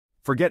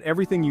Forget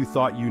everything you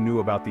thought you knew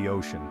about the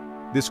ocean.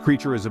 This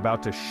creature is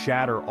about to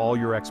shatter all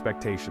your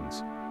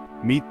expectations.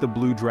 Meet the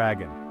blue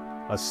dragon,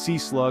 a sea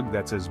slug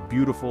that's as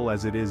beautiful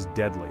as it is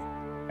deadly.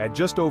 At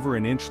just over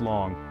an inch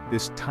long,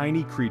 this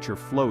tiny creature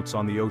floats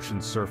on the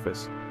ocean's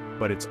surface,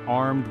 but it's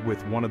armed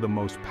with one of the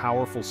most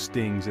powerful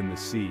stings in the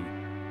sea.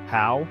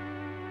 How?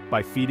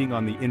 By feeding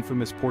on the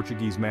infamous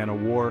Portuguese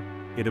man-o-war,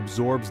 it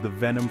absorbs the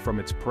venom from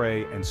its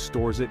prey and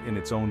stores it in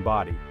its own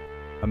body.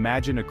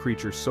 Imagine a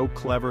creature so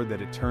clever that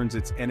it turns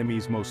its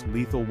enemy's most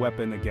lethal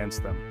weapon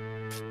against them.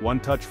 One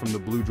touch from the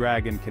blue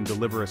dragon can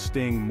deliver a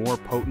sting more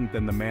potent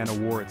than the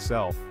man-o-war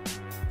itself.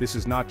 This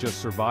is not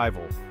just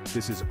survival,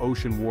 this is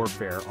ocean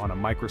warfare on a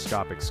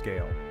microscopic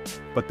scale.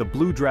 But the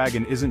blue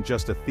dragon isn't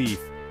just a thief,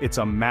 it's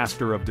a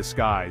master of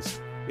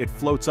disguise. It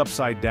floats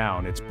upside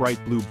down, its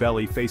bright blue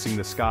belly facing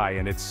the sky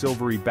and its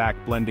silvery back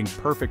blending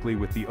perfectly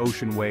with the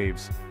ocean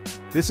waves.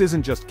 This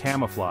isn't just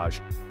camouflage,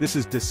 this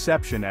is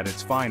deception at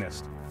its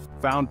finest.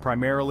 Found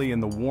primarily in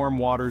the warm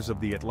waters of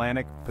the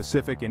Atlantic,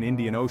 Pacific and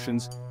Indian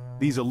Oceans,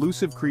 these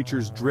elusive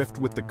creatures drift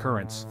with the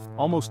currents,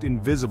 almost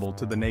invisible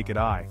to the naked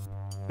eye.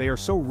 They are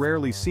so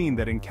rarely seen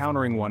that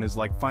encountering one is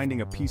like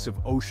finding a piece of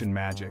ocean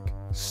magic,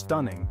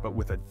 stunning but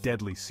with a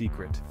deadly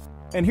secret.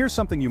 And here's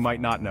something you might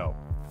not know.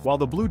 While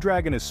the blue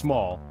dragon is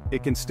small,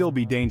 it can still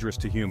be dangerous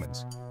to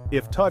humans.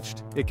 If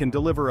touched, it can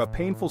deliver a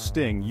painful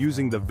sting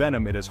using the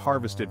venom it has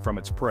harvested from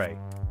its prey.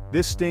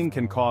 This sting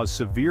can cause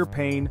severe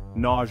pain,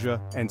 nausea,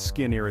 and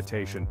skin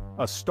irritation,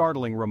 a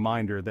startling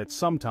reminder that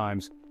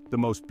sometimes, the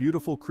most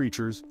beautiful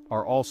creatures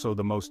are also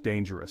the most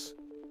dangerous.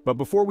 But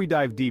before we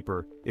dive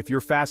deeper, if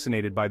you're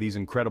fascinated by these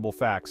incredible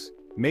facts,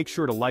 make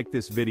sure to like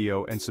this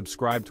video and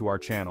subscribe to our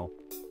channel.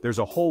 There's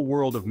a whole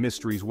world of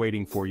mysteries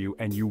waiting for you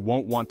and you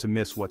won't want to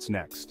miss what's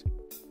next.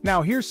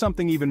 Now here's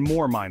something even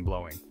more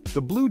mind-blowing.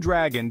 The blue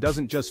dragon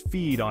doesn't just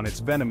feed on its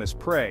venomous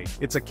prey,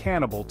 it's a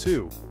cannibal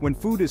too. When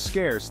food is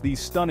scarce, these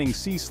stunning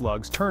sea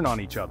slugs turn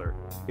on each other.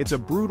 It's a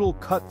brutal,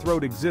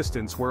 cutthroat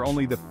existence where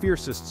only the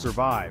fiercest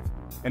survive.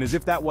 And as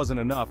if that wasn't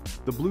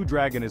enough, the blue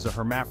dragon is a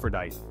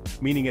hermaphrodite,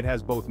 meaning it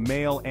has both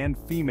male and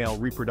female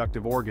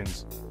reproductive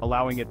organs,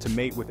 allowing it to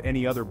mate with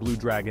any other blue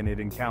dragon it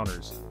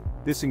encounters.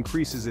 This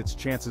increases its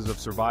chances of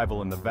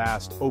survival in the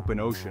vast, open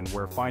ocean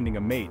where finding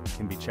a mate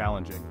can be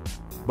challenging.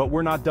 But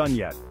we're not done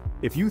yet.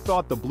 If you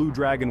thought the blue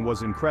dragon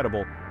was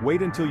incredible,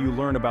 wait until you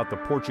learn about the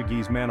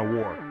Portuguese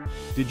man-o-war.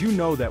 Did you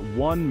know that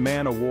one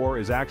man-o-war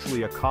is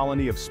actually a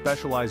colony of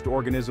specialized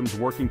organisms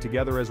working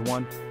together as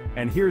one?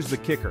 And here's the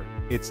kicker.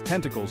 Its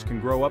tentacles can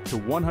grow up to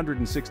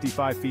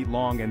 165 feet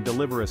long and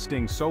deliver a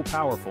sting so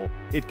powerful,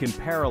 it can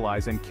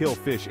paralyze and kill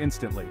fish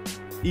instantly.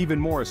 Even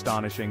more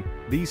astonishing,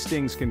 these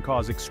stings can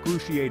cause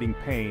excruciating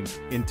pain,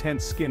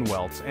 intense skin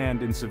welts,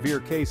 and, in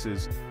severe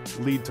cases,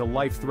 lead to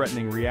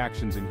life-threatening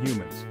reactions in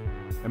humans.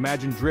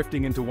 Imagine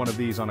drifting into one of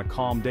these on a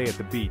calm day at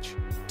the beach.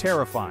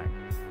 Terrifying.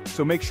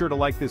 So make sure to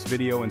like this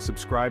video and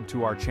subscribe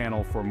to our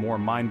channel for more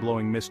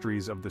mind-blowing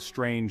mysteries of the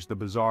strange, the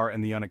bizarre,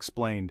 and the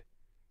unexplained.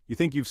 You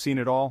think you've seen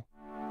it all?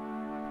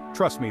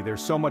 Trust me,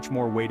 there's so much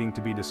more waiting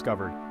to be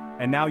discovered.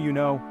 And now you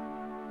know,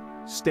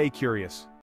 stay curious.